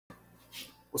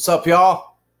What's up,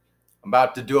 y'all? I'm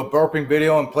about to do a burping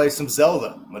video and play some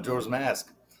Zelda, Majora's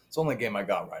Mask. It's the only game I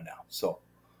got right now.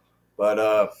 But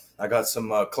I got some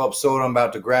club soda I'm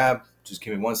about to grab. Just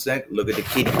give me 1 sec. Look at the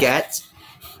kitty cats.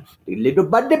 The little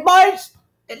buddy boys.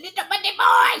 The little buddy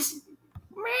boys.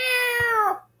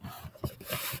 Meow.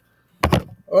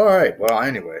 All right. Well,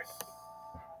 anyway.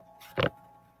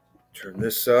 Turn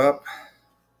this up.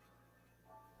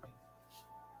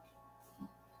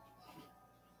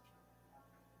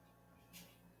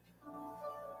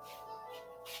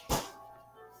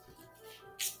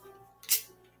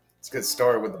 Let's get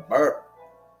started with the burp.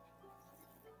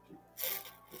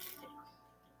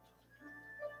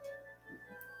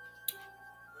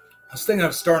 I was thinking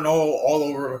of starting all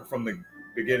over from the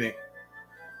beginning.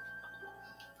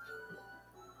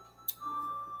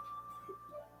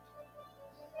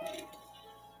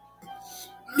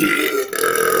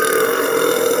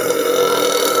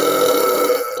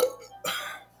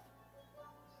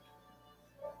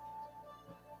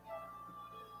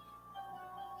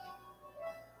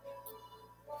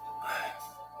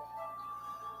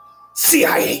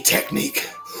 CIA technique.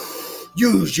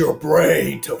 Use your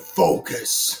brain to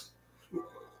focus.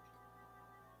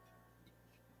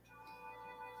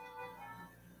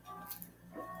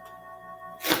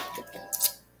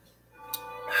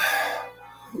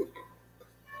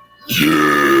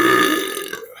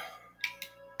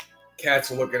 Cats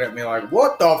are looking at me like,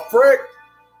 what the frick?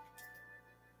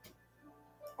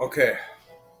 Okay.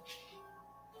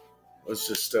 Let's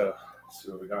just see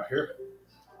what we got here.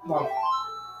 Come on.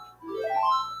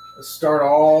 Let's start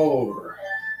all over.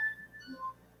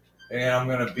 And I'm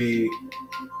going to be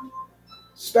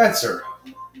Spencer.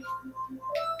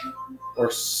 Or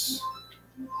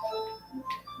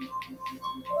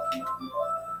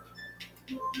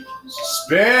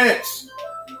Suspense.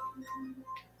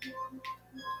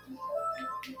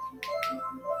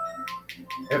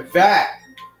 It fat.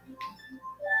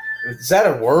 Is that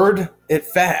a word? It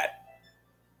fat.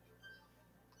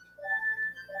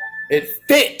 It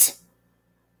fit.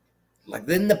 Like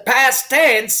in the past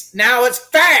tense, now it's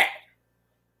fat.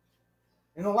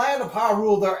 In the land of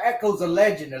Hyrule, there echoes a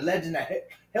legend that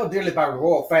held dearly by a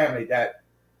royal family that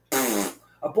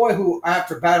a boy who,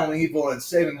 after battling evil and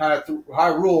saving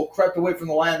Hyrule, crept away from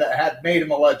the land that had made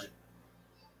him a legend.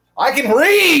 I can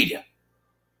read!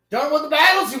 Done with the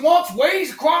battles, he wants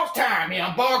ways across time. He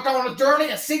embarked on a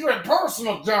journey, a secret and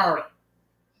personal journey.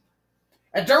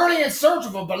 A journey in search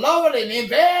of a beloved and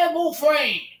invaluable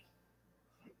friend.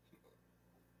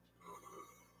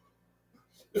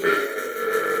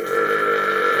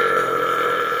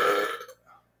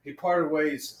 He parted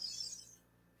ways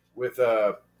with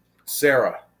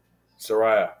Saraya.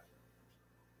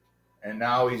 And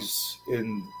now he's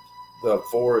in the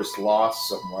forest lost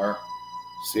somewhere.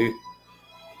 See?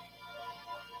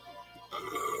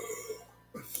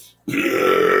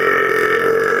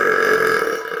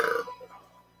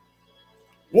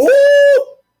 Woo!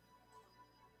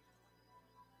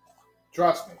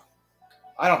 Trust me,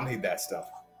 I don't need that stuff.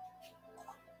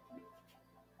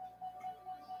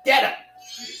 Get him!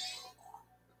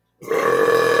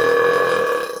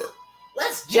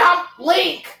 Let's jump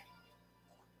Link!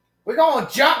 We're gonna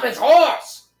jump his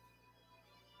horse!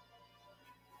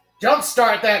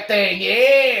 Jumpstart that thing,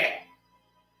 yeah!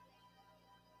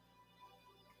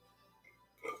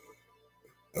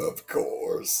 Of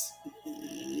course.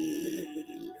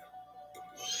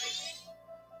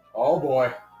 Oh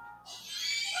boy.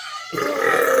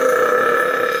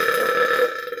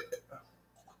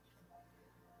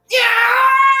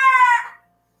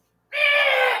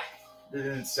 It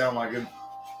didn't sound like it.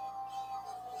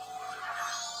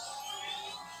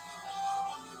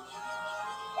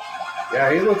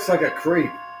 Yeah, he looks like a creep.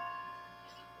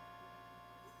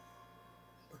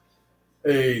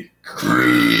 A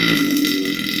creep.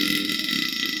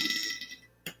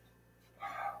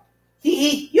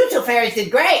 You two fairies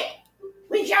did great.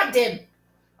 We jumped him.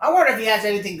 I wonder if he has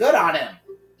anything good on him.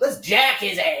 Let's jack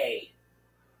his A.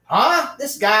 Huh?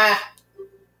 This guy.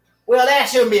 Well, that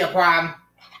shouldn't be a problem.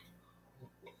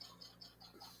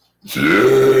 He's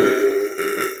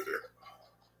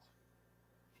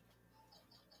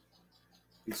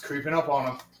creeping up on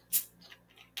him.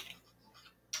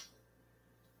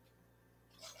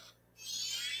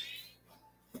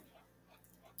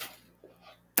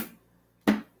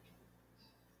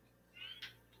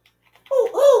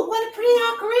 Ooh, what a pretty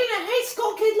ocarina. Hey,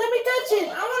 Skull Kid, let me touch it.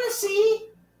 I want to see.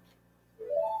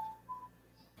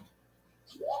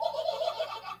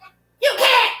 You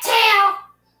can't tell.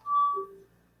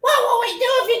 What will we do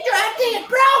if you dropped it and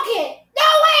broke it? No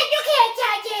way, you can't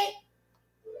touch it.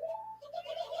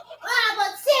 Ah,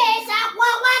 but see.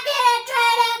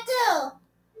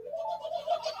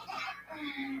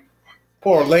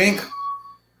 Poor Link.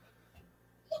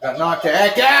 Got knocked the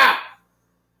heck out.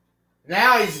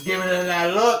 Now he's giving it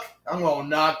that look. I'm gonna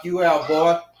knock you out,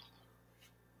 boy.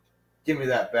 Give me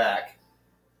that back.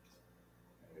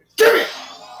 Give it!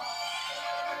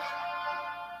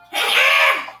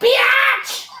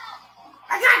 Biatch!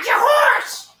 I got your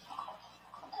horse!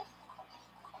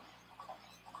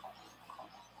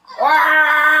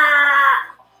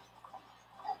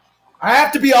 I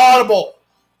have to be audible.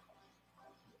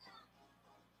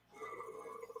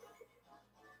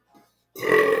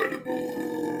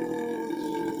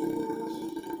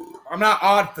 I'm not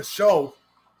odd for show.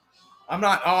 I'm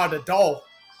not odd adult.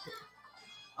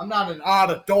 I'm not an odd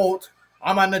adult.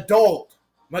 I'm an adult,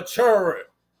 mature,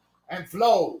 and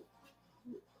flow.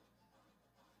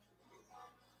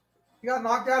 He got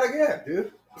knocked out again,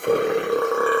 dude.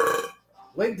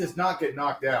 Link does not get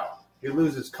knocked out. He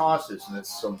loses consciousness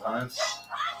sometimes.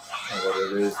 I don't know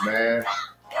what it is, man.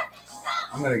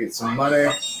 I'm gonna get some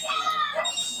money.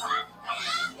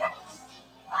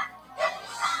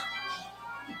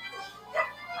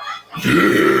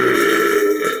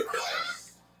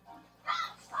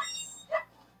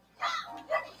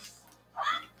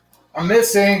 I'm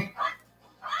missing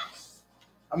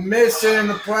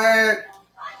the plant.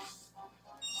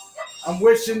 I'm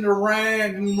wishing to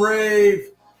rant and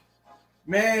rave.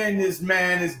 Man, this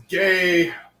man is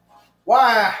gay.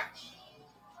 Why?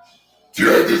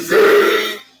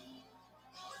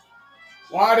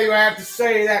 Why do you have to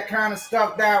say that kind of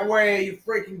stuff that way, you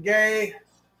freaking gay?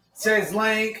 Says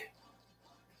Link.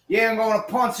 Yeah, I'm gonna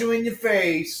punch you in your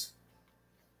face.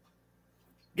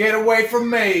 Get away from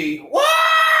me. Wah!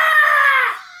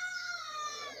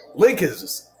 Link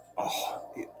is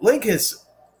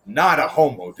not a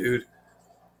homo, dude.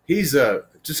 He's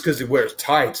just because he wears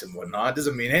tights and whatnot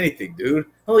doesn't mean anything, dude.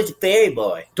 Oh, he's a fairy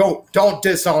boy. Don't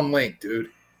diss on Link,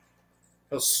 dude.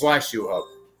 He'll slice you up.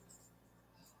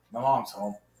 My mom's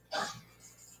home.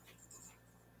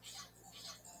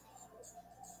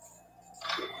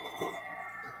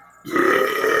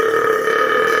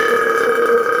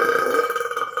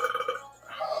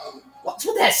 What's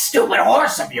with that stupid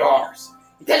horse of yours?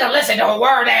 He doesn't listen to a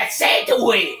word that's said to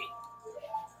it.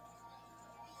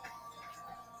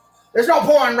 There's no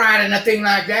point in riding a thing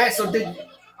like that, so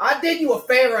I did you a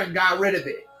favor and got rid of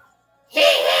it.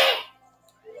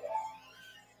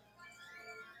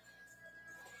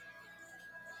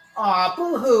 Aw,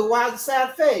 boo-hoo, why the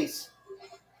sad face?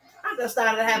 I just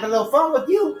started having a little fun with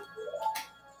you.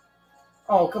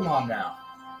 Oh, come on now.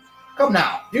 Come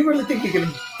now. Do you really think you can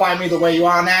find me the way you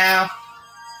are now?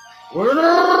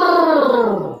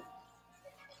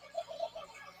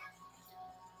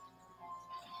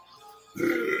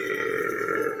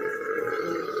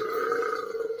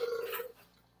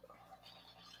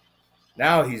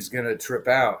 Now he's going to trip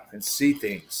out and see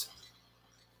things.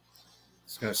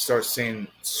 He's going to start seeing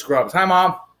scrubs. Hi,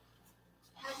 Mom.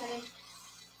 Okay.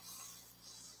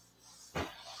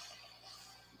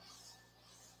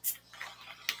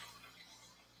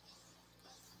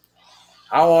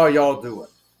 How are y'all doing?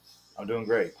 I'm doing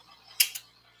great.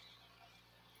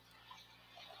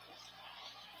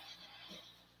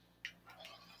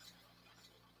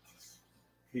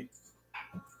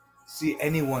 See,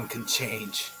 anyone can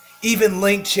change. Even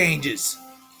Link changes.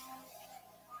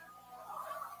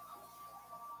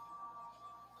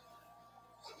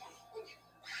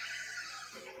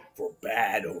 For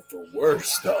bad or for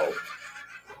worse, though.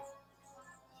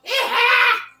 Yeah!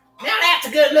 Now that's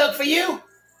a good look for you.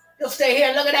 You'll stay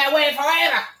here looking that way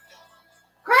forever.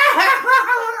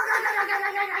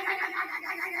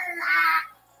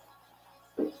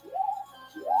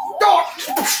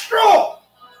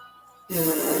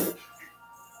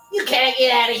 You can't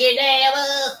get out of here now.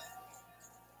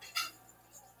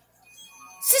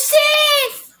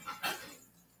 Success!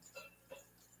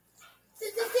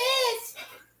 Success!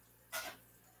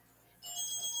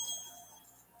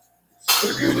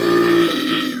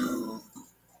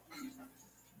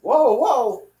 Whoa,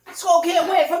 whoa. Skull can't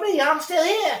wait for me. I'm still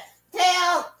here.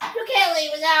 Tail, you can't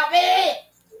leave without me.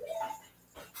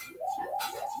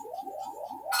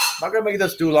 I'm not going to make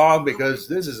this too long because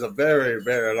this is a very,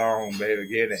 very long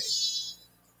beginning.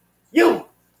 You!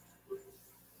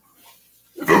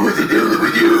 If I was to do it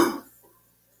with you,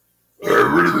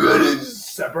 I would have been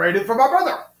separated from my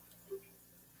brother.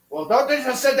 Well, don't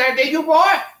just sit there, did you, boy?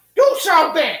 Do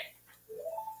something!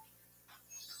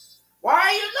 Why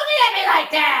are you looking at me like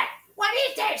that? What do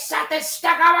you think? Something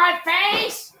stuck on my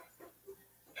face?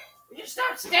 Will you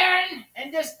stop staring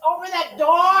and just open that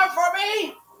door for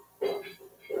me?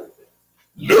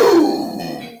 No!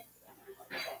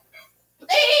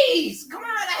 Please! Come on,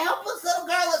 a helpless little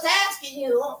girl is asking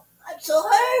you. I'm so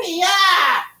hurry. Ah!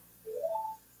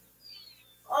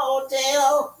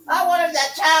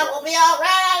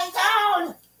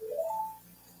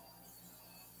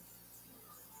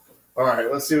 All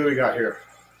right, let's see what we got here.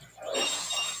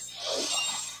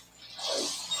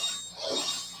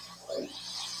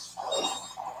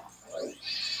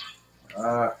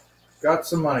 Got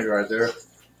some money right there.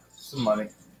 Some money.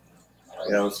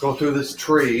 Yeah, let's go through this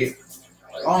tree.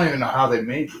 I don't even know how they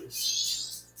made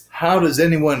this. How does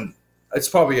anyone... It's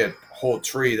probably a whole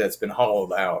tree that's been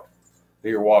hollowed out that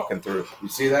you're walking through. You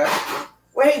see that?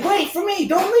 Wait for me.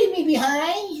 Don't leave me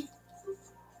behind.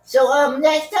 So,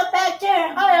 that stuff back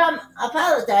there, I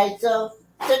apologize. So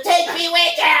take me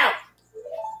with you.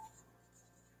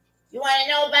 You want to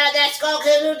know about that skull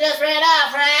kid who just ran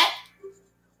off, right?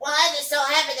 Well, I just so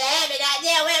happen to have an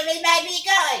idea where we might be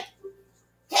going.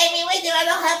 Take me with you and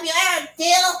I'll help you out,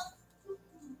 deal?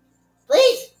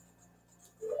 Please?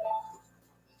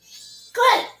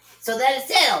 Good. So that is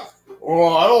settled.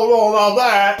 Well, I don't know about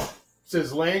that,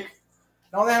 says Link.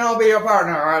 No, then I'll be your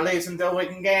partner, or at least until we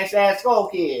can catch that skull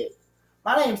kid.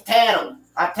 My name's Tattle.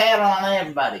 I tattle on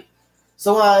everybody.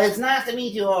 So, it's nice to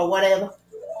meet you, or whatever.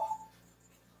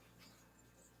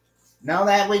 Now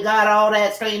that we got all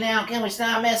that straightened out, can we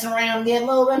stop messing around and get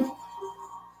moving?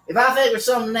 If I figure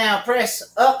something out,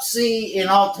 press up C and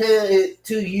I'll tell it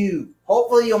to you.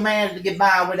 Hopefully you'll manage to get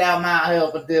by without my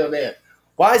help until then.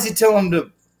 Why is he telling him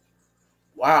to...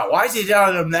 Wow, why is he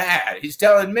telling him that? He's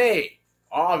telling me,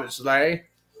 obviously.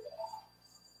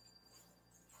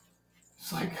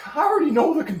 It's like, I already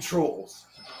know the controls.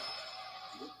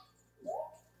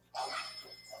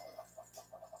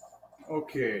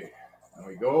 Okay. And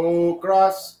we go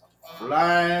across,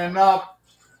 flying up.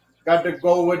 Got to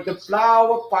go with the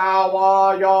flower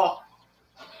power, y'all.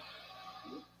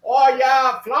 Oh,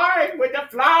 yeah, flying with the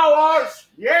flowers.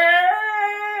 Yeah.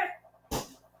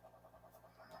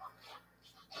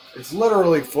 It's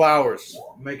literally flowers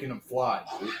making them fly,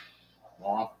 dude.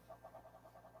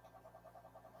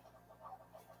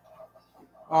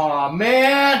 Aw,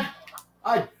 man.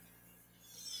 I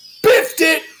biffed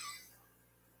it.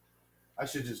 I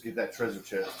should just get that treasure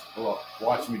chest. Hold up.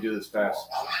 Watch me do this fast.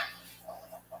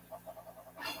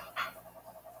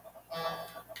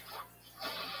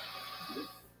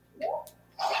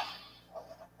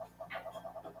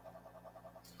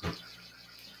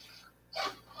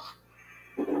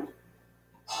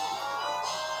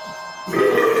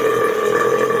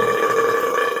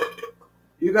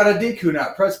 You got a Deku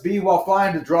now. Press B while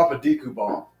flying to drop a Deku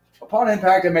bomb. Upon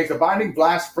impact, it makes a binding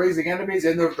blast, freezing enemies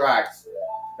in their tracks.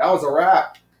 That was a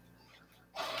wrap.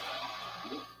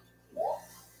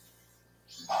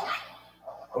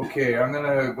 Okay, I'm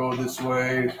gonna go this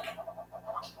way.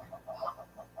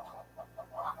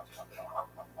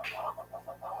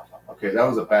 Okay, that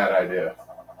was a bad idea.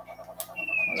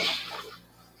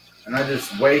 And I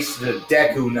just wasted a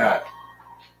Deku nut.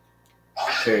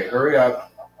 Okay, hurry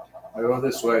up. I go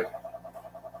this way.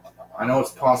 I know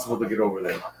it's possible to get over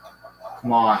there.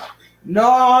 Come on.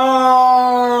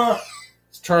 No!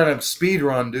 It's trying to speed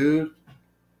run, dude.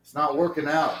 It's not working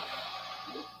out.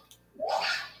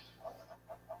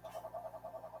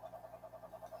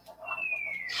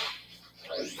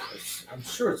 I'm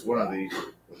sure it's one of these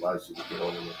that allows you to get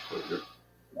over there quicker.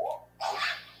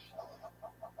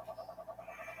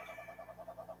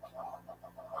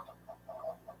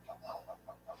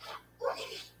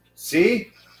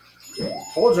 See?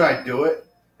 Told you I'd do it.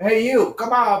 Hey, you,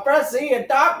 come on, press C and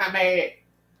talk to me.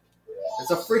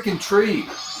 It's a freaking tree.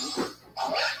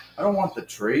 I don't want the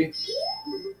tree.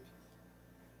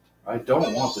 I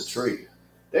don't want the tree.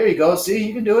 There you go. See,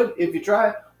 you can do it if you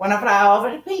try. When I fly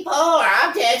over to people or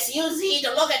objects, use Z to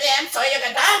look at them so you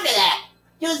can talk to them.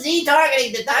 Use Z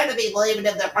targeting to talk to people even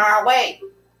if they're far away.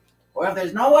 Or if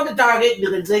there's no one to target, you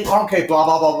can say, okay, blah,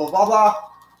 blah, blah, blah, blah, blah.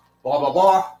 Blah, blah,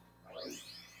 blah.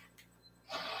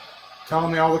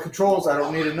 Telling me all the controls. I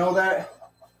don't need to know that.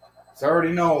 I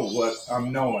already know what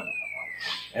I'm knowing.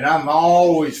 And I'm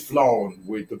always flowing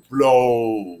with the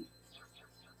flow.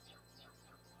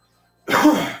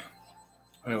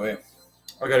 Anyway,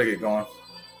 I gotta get going.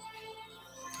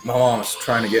 My mom's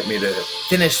trying to get me to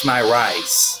finish my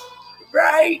rice.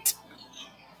 Right?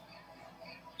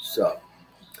 So,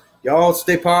 y'all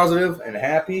stay positive and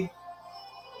happy.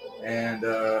 And,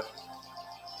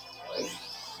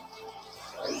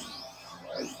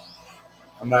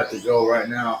 I'm about to go right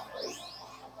now.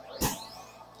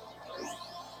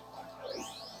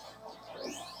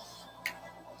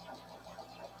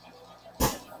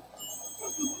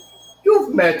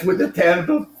 You've met with a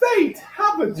terrible fate,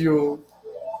 haven't you?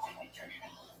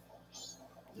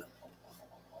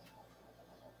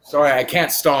 Sorry, I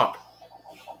can't stop.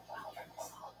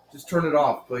 Just turn it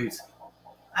off, please.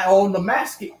 I own the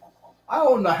mask. I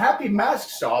own the Happy Mask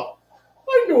Shop.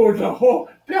 I know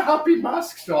the happy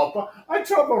mask shop. I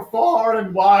travel far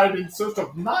and wide in search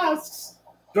of masks.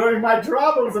 During my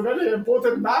travels, a very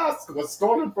important mask was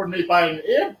stolen from me by an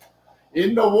imp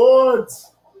in the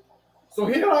woods. So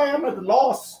here I am at a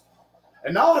loss.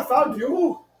 And now I found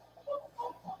you.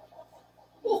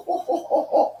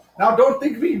 Now don't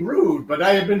think me rude, but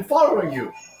I have been following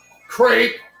you.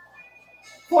 Creep!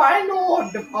 For I know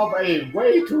of a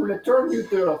way to return you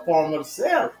to your former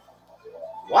self.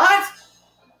 What?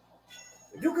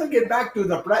 If you could get back to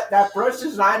that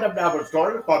precious item that was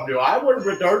stolen from you, I will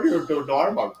return you to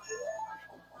normal.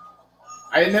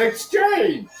 In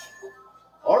exchange,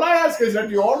 all I ask is that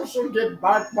you also get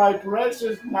back my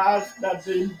precious mask that's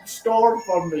been stolen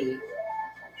from me.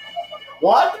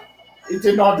 What? It's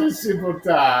not a simple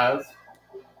task.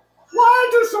 Why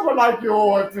do someone like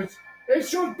you, it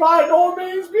should by no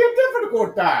means be a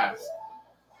difficult task?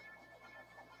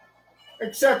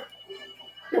 Except,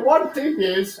 the one thing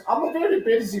is, I'm a very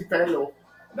busy fellow,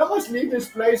 and I must leave this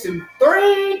place in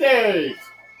 3 days.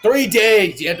 3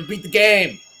 days. You have to beat the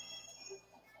game.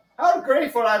 How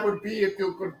grateful I would be if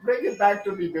you could bring it back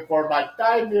to me before my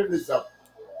time here is up.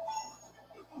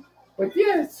 But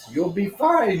yes, you'll be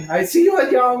fine. I see you are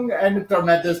young and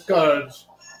tremendous courage.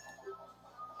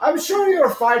 I'm sure you'll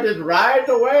find it right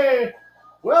away.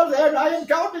 Well then, I am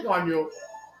counting on you.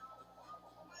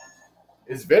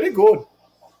 It's very good.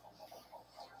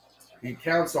 He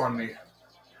counts on me.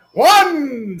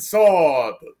 1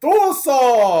 sword, 2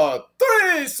 sword,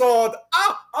 3 sword.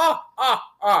 Ah, ah, ah,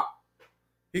 ah.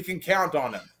 He can count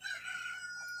on him.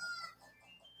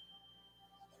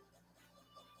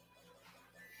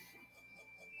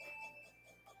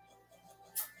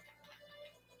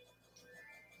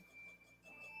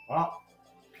 Well,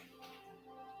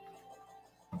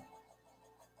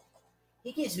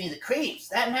 He gives me the creeps.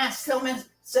 That mask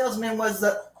salesman was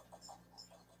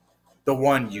the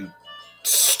one you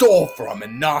stole from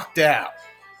and knocked out,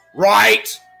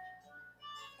 right?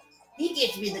 He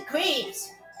gives me the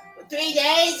creeps. For 3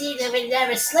 days, he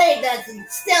never slaved us and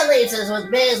still leaves us with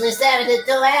measly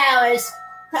 72 hours.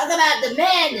 Talk about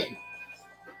demanding.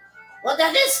 Well,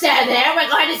 don't just stand there. We're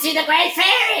going to see the Great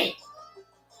Fairy.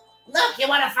 Look, you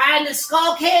want to find the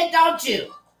Skull Kid, don't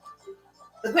you?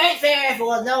 The Great Fairy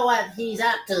will know what he's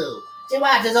up to. She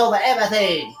watches over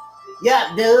everything.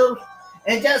 Yup, dude.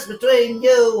 And just between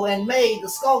you and me, the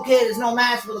Skull Kid is no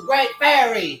match for the Great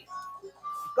Fairy.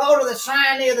 Go to the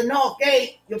shrine near the North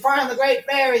Gate. You'll find the Great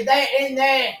Fairy there in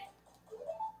there.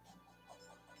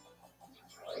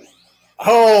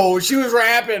 Oh, she was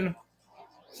rapping.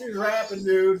 She was rapping,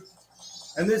 dude.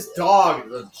 And this dog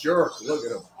is a jerk. Look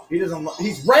at him.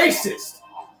 He's racist.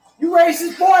 You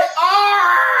racist boy.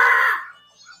 Ah!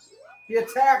 He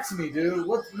attacks me, dude.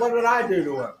 What did I do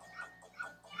to him?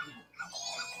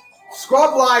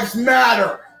 Scrub lives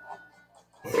matter.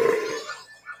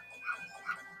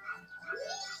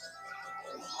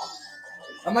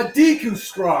 I'm a Deku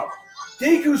scrub.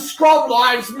 Deku scrub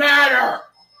lives matter.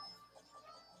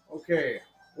 Okay,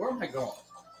 where am I going?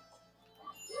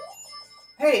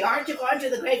 Hey, aren't you going to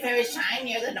the Great Fairy's shrine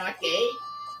near the North Gate?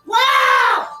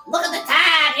 Wow! Look at the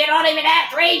time. You don't even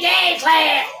have 3 days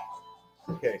left.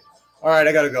 Okay. All right,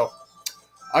 I got to go.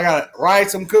 I got to write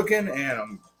some cooking, and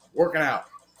I'm working out.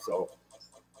 So,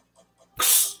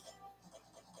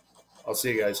 I'll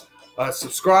see you guys.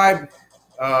 Subscribe.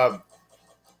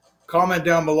 Comment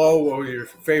down below what your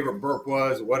favorite burp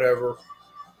was, whatever.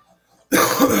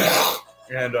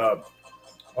 And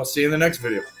I'll see you in the next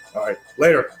video. All right,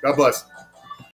 later. God bless.